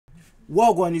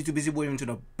Welcome YouTube, busy boy into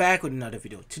the back with another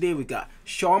video. Today we got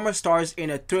Sharma stars in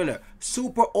a thriller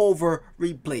super over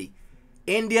replay.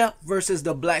 India versus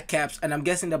the Black Caps, and I'm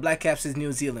guessing the Black Caps is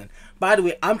New Zealand. By the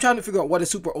way, I'm trying to figure out what a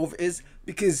super over is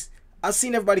because I've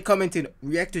seen everybody commenting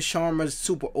react to Sharma's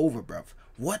super over, bruv.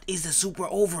 What is a super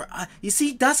over? You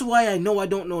see, that's why I know I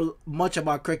don't know much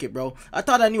about cricket, bro. I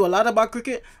thought I knew a lot about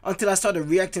cricket until I started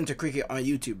reacting to cricket on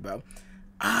YouTube, bro.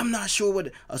 I'm not sure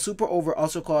what a super over,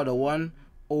 also called a 1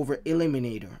 over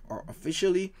eliminator, or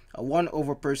officially a 1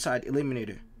 over per side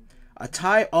eliminator. A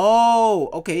tie, oh,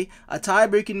 okay. A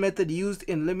tie-breaking method used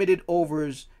in limited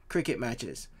overs cricket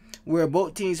matches, where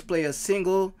both teams play a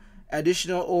single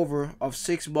additional over of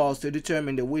 6 balls to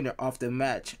determine the winner of the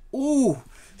match. Ooh,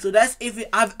 so that's if it,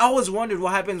 I've always wondered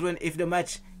what happens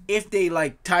if they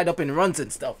like tied up in runs and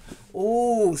stuff.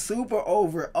 Ooh, super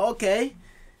over. Okay.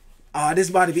 Oh, this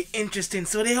is about to be interesting.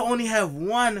 So they only have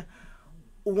one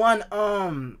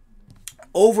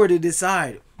over to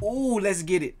decide. Ooh, let's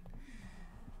get it.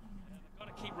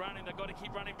 They've got to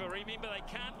keep running, but remember they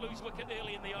can't lose wicket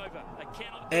early in the over. They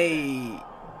cannot. Hey,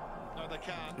 no, they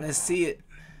can't. Let's see it.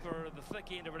 For the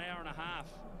thick end of an hour and a half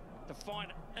to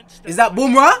find instant. Is that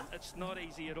Bumrah? It's not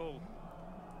easy at all.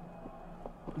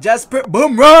 Just put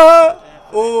Bumrah.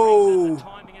 Oh, the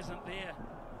timing isn't there.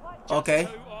 Just okay.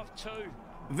 2 off 2.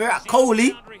 Virat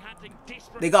Kohli.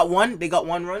 They got one. They got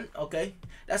 1 run. Okay,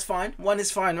 that's fine. 1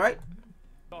 is fine, right?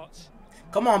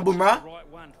 Come on, Bumrah. Right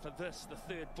one for this, the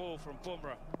 3rd ball from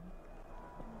Bumrah.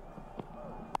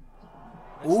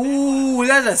 Ooh,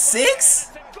 that's a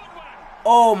 6?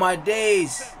 Oh my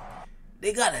days.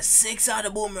 They got a 6 out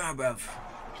of Bumrah, bruv.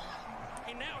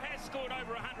 He now has scored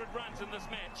over 100 runs in this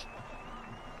match.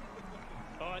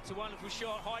 Oh, it's a wonderful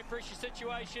shot. High pressure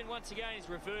situation. Once again, he's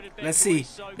reverted back. Let's see.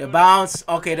 The bounce.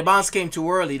 Okay, the bounce came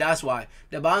too early. That's why.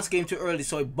 The bounce came too early,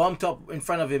 so he bumped up in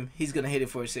front of him. He's going to hit it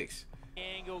for a 6.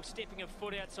 Angle, stepping a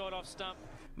foot outside off stump.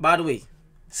 By the way,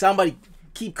 somebody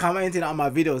keep commenting on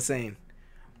my videos saying,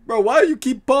 bro, why do you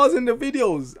keep pausing the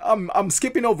videos? I'm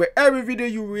skipping over every video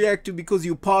you react to because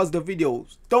you pause the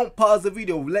videos. Don't pause the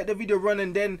video. Let the video run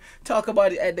and then talk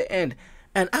about it at the end.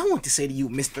 And I want to say to you,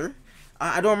 mister,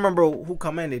 I don't remember who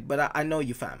commented, but I know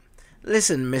you, fam.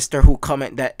 Listen, mister, who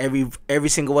comment that every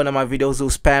single one of my videos who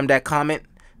spam that comment.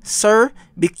 Sir,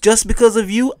 just because of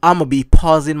you, I'm gonna be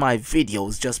pausing my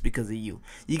videos just because of you.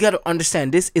 You gotta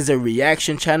understand, this is a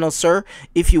reaction channel, sir.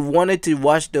 If you wanted to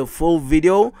watch the full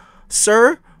video,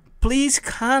 sir, please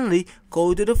kindly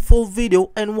go to the full video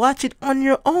and watch it on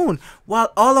your own.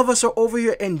 While all of us are over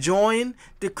here enjoying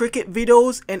the cricket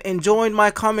videos and enjoying my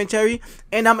commentary,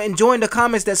 and I'm enjoying the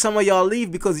comments that some of y'all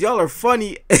leave because y'all are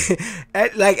funny.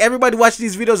 Like, everybody watching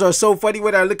these videos are so funny.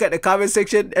 When I look at the comment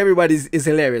section, everybody is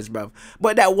hilarious, bro.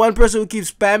 But that one person who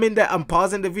keeps spamming that I'm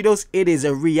pausing the videos, it is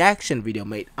a reaction video,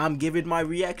 mate. I'm giving my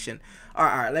reaction. All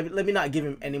right, let me not give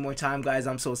him any more time, guys.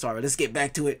 I'm so sorry. Let's get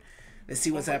back to it. Let's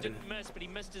see what's happening. But he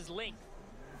missed his length,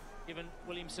 giving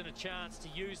Williamson a chance to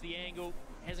use the angle.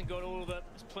 Hasn't got all of it.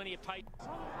 There's plenty of pace.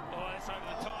 Oh, that's over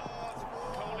the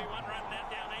top. Kohli 1 run not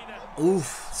down either.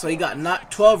 Oof. So he got not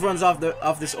 12 runs off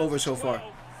this over so far.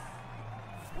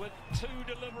 With 2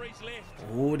 deliveries left.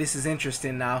 Oh, this is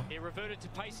interesting now. He reverted to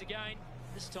pace again.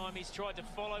 This time he's tried to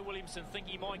follow Williamson,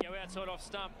 thinking he might go outside off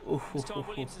stump. This time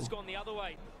Williamson's gone the other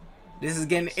way. This is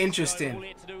getting interesting. All he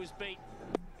had to do was beat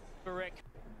Correct.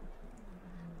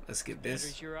 Let's get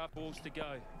this.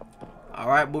 All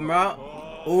right, Bumrah.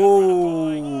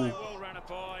 Oh,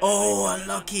 oh,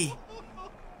 unlucky.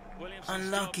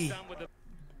 Unlucky.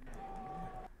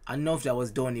 I know if that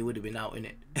was Dhoni, he would have been out in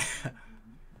it.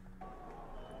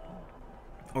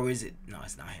 Or is it? No,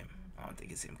 it's not him. I don't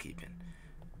think it's him keeping.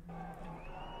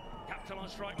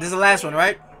 This is the last one,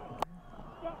 right?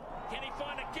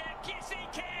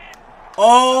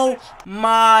 Oh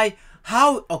my.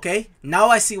 How? Okay, now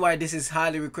I see why this is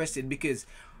highly requested, because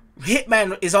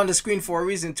Hitman is on the screen for a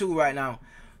reason too right now.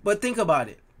 But think about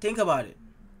it. Think about it.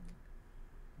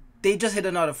 They just hit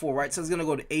another 4, right? So it's gonna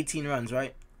go to 18 runs,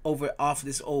 right? Off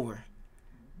this over.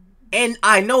 And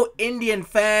I know Indian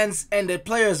fans and the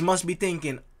players must be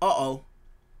thinking, uh-oh,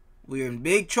 we're in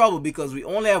big trouble because we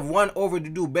only have 1 over to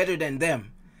do better than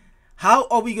them. How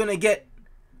are we gonna get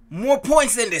more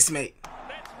points than this, mate?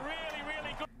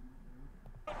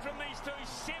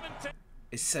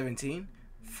 It's 17.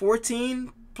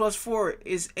 14 plus 4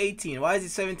 is 18. Why is it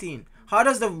 17? How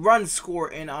does the run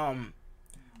score in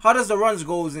how does the runs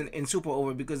goes in super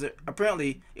over? Because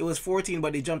apparently it was 14,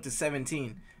 but they jumped to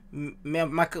 17. My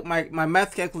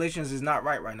math calculations is not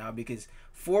right now, because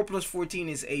 4 plus 14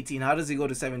 is 18. How does it go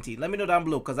to 17? Let me know down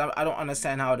below, because I don't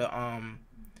understand how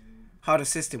the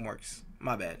system works.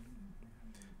 My bad.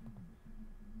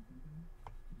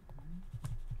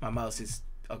 My mouse is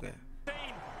okay.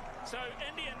 So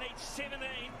India needs 17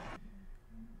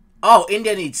 Oh,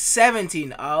 India needs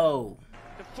 17. Oh.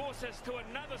 to force us to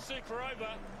another super over.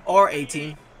 Or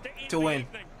 18 to win.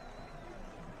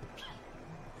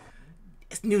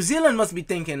 New Zealand must be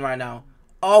thinking right now,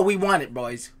 oh, we won it,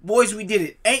 boys. Boys, we did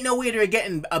it. Ain't no way they're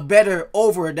getting a better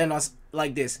over than us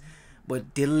like this. But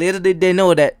little did they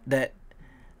know that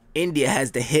India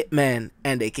has the hitman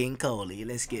and the King Kohli.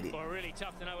 Let's get it. Well, really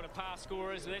tough to know what a pass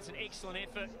score is. That's an excellent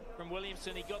effort from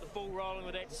Williamson. He got the ball rolling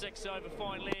with that 6 over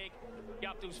fine leg.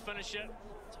 Guptill's finish it.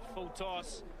 It's a full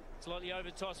toss. Slightly over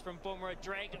toss from Bumrah.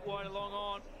 Dragged it wide along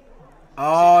on.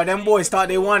 Oh, them boys thought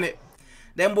they won it.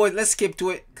 Them boys, let's skip to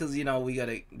it because you know we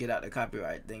gotta get out the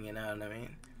copyright thing. You know what I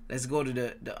mean? Let's go to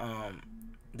the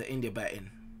India batting.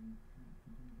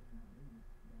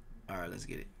 All right, let's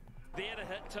get it. There to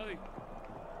hit too.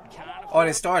 Oh,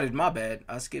 they started. My bad.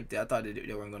 I skipped it. I thought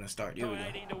they weren't gonna start. Here we go.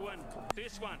 18 to win.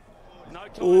 First one. No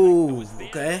time. Ooh,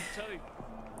 okay.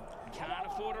 Can't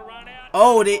afford to run out.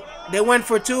 Oh, they went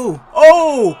for 2.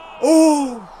 Oh.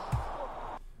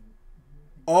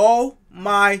 Oh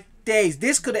my days.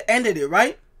 This could have ended it,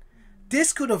 right?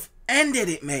 This could have ended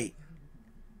it, mate.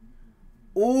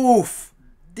 Oof.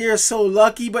 They're so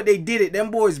lucky, but they did it.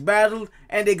 Them boys battled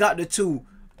and they got the 2.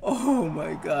 Oh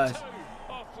my gosh.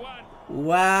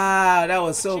 Wow, that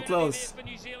was so close. For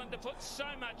New Zealand to put so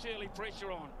much early pressure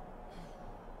on.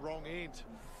 Wrong end.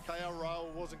 KL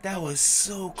Rahul wasn't. That was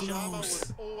so Sharma close.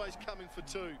 was always coming for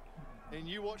 2. And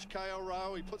you watch KL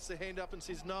Rahul, he puts the hand up and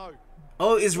says no.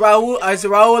 Oh, it's Rahul. It's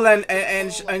Rahul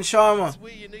and Sharma. That's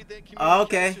where you need that Oh,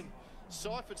 okay.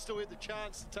 Seifert still had the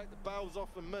chance to take the bails off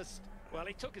and missed. Well,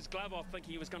 he took his glove off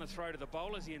thinking he was going to throw to the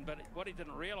bowler's end, but what he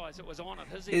didn't realise, it was on at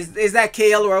his end. Is that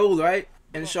KL Rahul, right?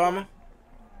 And Sharma?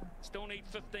 Still need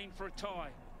 15 for a tie.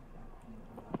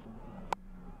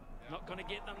 Not going to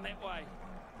get them that way.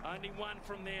 Only 1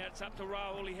 from there. It's up to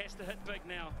Rahul. He has to hit big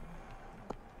now.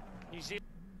 New Zealand.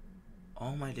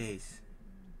 Oh my days.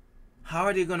 How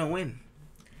are they going to win?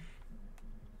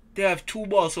 They have 2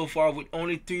 balls so far with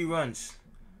only 3 runs.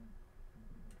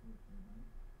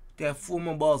 They have 4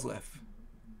 more balls left.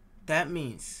 That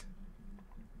means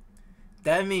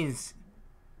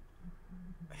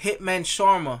Hitman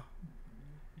Sharma,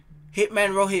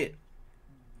 Hitman Rohit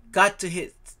got to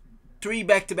hit 3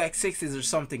 back-to-back 6s or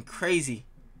something crazy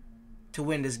to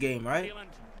win this game, right?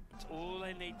 It's all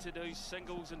they need to do.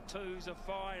 Singles and 2s are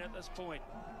fine at this point.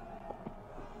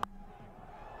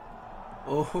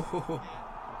 Oh,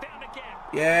 Found a gap.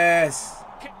 yes.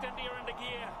 Kicked India into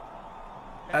gear.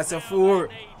 That's a 4.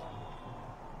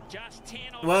 Just 10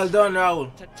 Well done,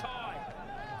 Rahul. to tie.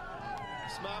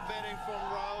 Smart batting from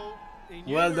Rahul. He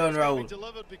knew Well it done, was gonna be Rahul.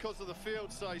 delivered because of the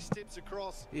field, so he steps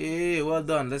across. Yeah, well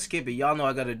done. Let's skip it. Y'all know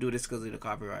I gotta do this because of the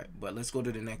copyright. But let's go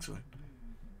to the next one.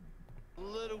 A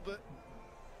little bit.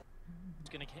 It's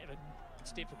going to have a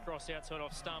step across outside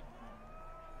off stump.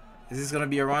 Is this gonna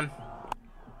be a run?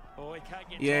 Oh, he can't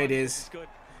get Yeah, time. it is. It's good.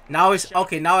 Now it's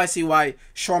okay. Now I see why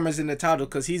Sharma's in the title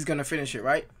because he's gonna finish it,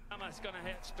 right? Sharma's going to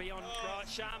have to be on right.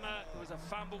 Sharma, it was a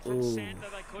fumble from Ooh. Santa.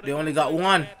 They only got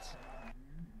 1.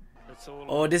 That's all.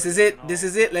 Oh, this is it. This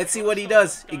is it. Let's see what he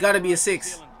does. It gotta be a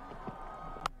 6. That's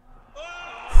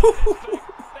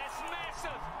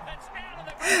massive. That's out of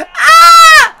the ground.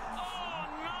 Ah!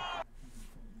 Oh,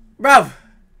 no. Bruv.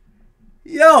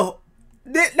 Yo.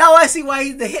 Now I see why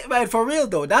he's the hitman for real,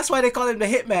 though. That's why they call him the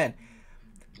hitman.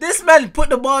 This man put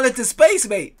the ball into space,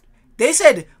 mate. They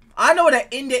said, I know that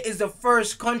India is the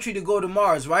first country to go to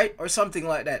Mars, right? Or something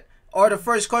like that. Or the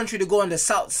first country to go on the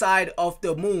south side of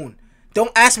the moon.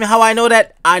 Don't ask me how I know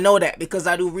that. I know that because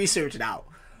I do research now.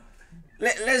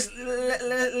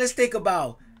 Let's take a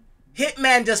bow.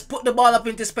 Hitman just put the ball up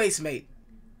into space, mate.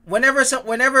 Whenever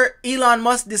Elon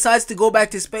Musk decides to go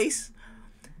back to space,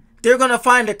 they're gonna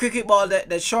find the cricket ball that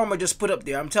Sharma just put up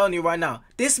there. I'm telling you right now.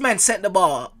 This man sent the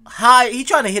ball high. He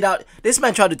trying to hit out. This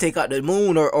man tried to take out the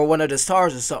moon or one of the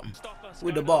stars or something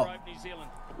with the ball.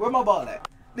 Where my ball at?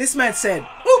 This man said,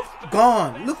 "Oop,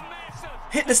 gone. Look,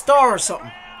 hit the star or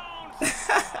something."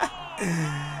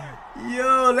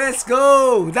 Yo, let's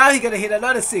go. Now he gotta hit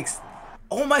another 6.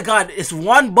 Oh my God, it's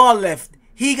 1 ball left.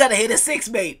 He gotta hit a 6,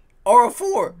 mate, or a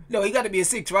 4. No, he gotta be a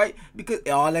 6, right? Because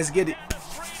let's get it.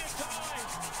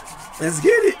 Let's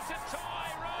get it.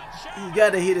 He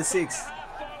gotta hit a 6.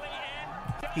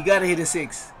 He gotta hit a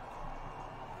 6.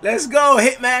 Let's go,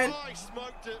 Hitman. Oh, he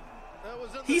smoked it. That was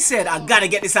in He the said, I zone. gotta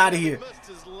get this out of here. He missed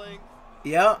his length.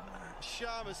 Yeah.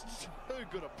 Sharma's too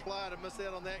good a player to miss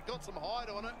out on that. Got some height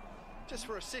on it. Just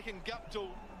for a second, Guptill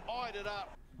eyed it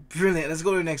up. Brilliant. Let's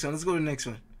go to the next one. Let's go to the next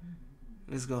one.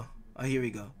 Let's go. Oh, here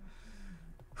we go.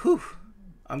 Whew.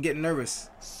 I'm getting nervous,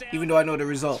 even though I know the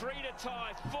result. 3 to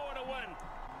tie, 4 to win.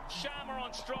 Sharma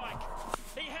on strike.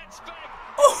 He hits big.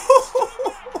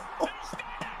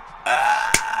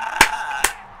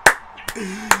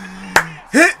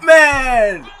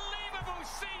 Hitman!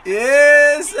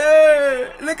 Yes,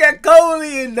 sir! Look at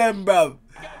Coley in them, bro.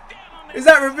 Is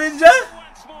that Revenger?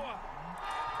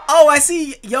 Oh, I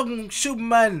see young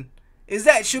Shubman. Is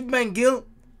that Shubman Gill?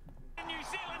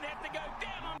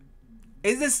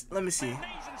 Is this? Let me see.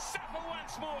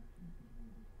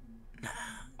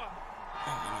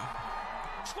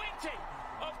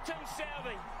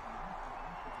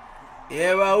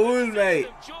 Yeah, Raul, mate.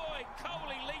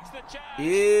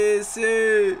 Yes,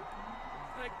 sir.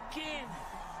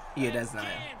 Yeah, that's not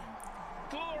him.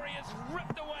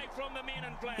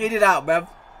 Hit it out, bruv.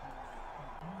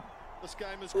 This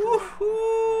game is cruel.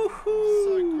 So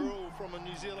cruel from a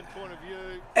New Zealand point of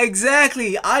view.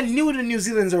 Exactly. I knew the New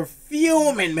Zealanders are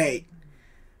fuming, mate.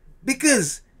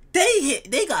 Because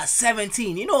they got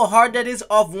 17. You know how hard that is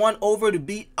off 1 over to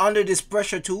beat under this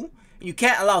pressure too? You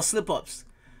can't allow slip-ups.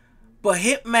 But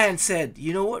Hitman said,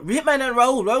 you know what? Hitman and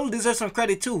Raul deserve some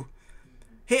credit too.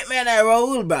 Hitman and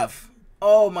Raul, bruv.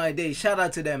 Oh my day. Shout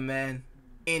out to them, man.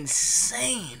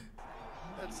 Insane.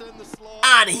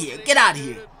 Out of here. Get out of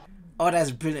here. Oh,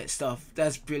 that's brilliant stuff.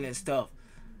 That's brilliant stuff.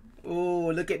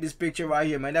 Oh, look at this picture right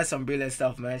here, man. That's some brilliant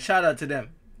stuff, man. Shout out to them.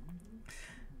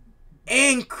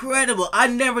 Incredible. I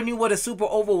never knew what a super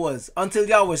over was until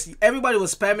everybody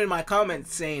was spamming my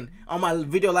comments saying on my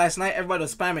video last night, everybody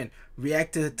was spamming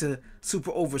react to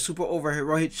super over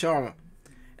Rohit Sharma.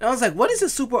 And I was like, what is a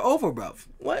super over, bro?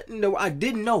 What? No, I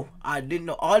didn't know.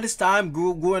 All this time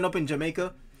growing up in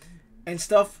Jamaica and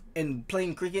stuff and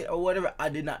playing cricket or whatever, I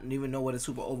did not even know what a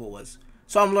super over was.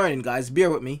 So I'm learning, guys. Bear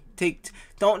with me.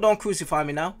 Don't crucify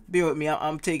me now. Bear with me.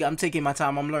 I'm taking my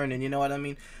time. I'm learning. You know what I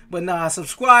mean? But nah,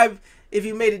 subscribe if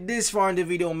you made it this far in the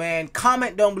video, man.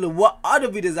 Comment down below what other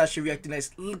videos I should react to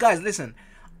next. Guys, listen.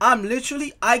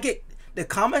 I get the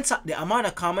comments, the amount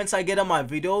of comments I get on my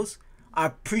videos. I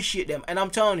appreciate them, and I'm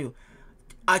telling you,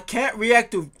 I can't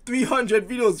react to 300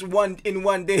 videos in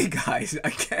one day, guys.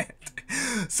 I can't.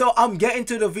 So I'm getting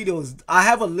to the videos. I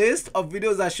have a list of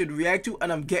videos I should react to,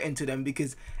 and I'm getting to them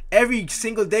because every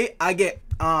single day I get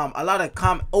a lot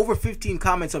of over 15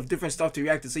 comments of different stuff to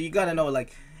react to. So you gotta know,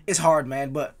 like, it's hard,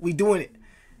 man, but we doing it.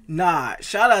 Nah,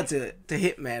 shout out to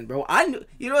Hitman, bro.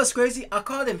 You know what's crazy? I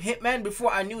called him Hitman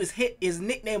before I knew his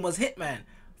nickname was Hitman.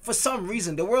 For some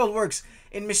reason, the world works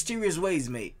in mysterious ways,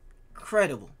 mate.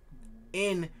 Incredible.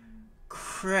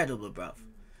 Incredible, bro.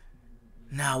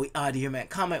 Now we out of here, man.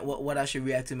 Comment what I should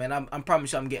react to, man. I'm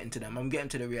promise you I'm getting to them. I'm getting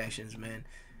to the reactions, man.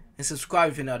 And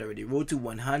subscribe if you're not already. Road to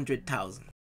 100,000.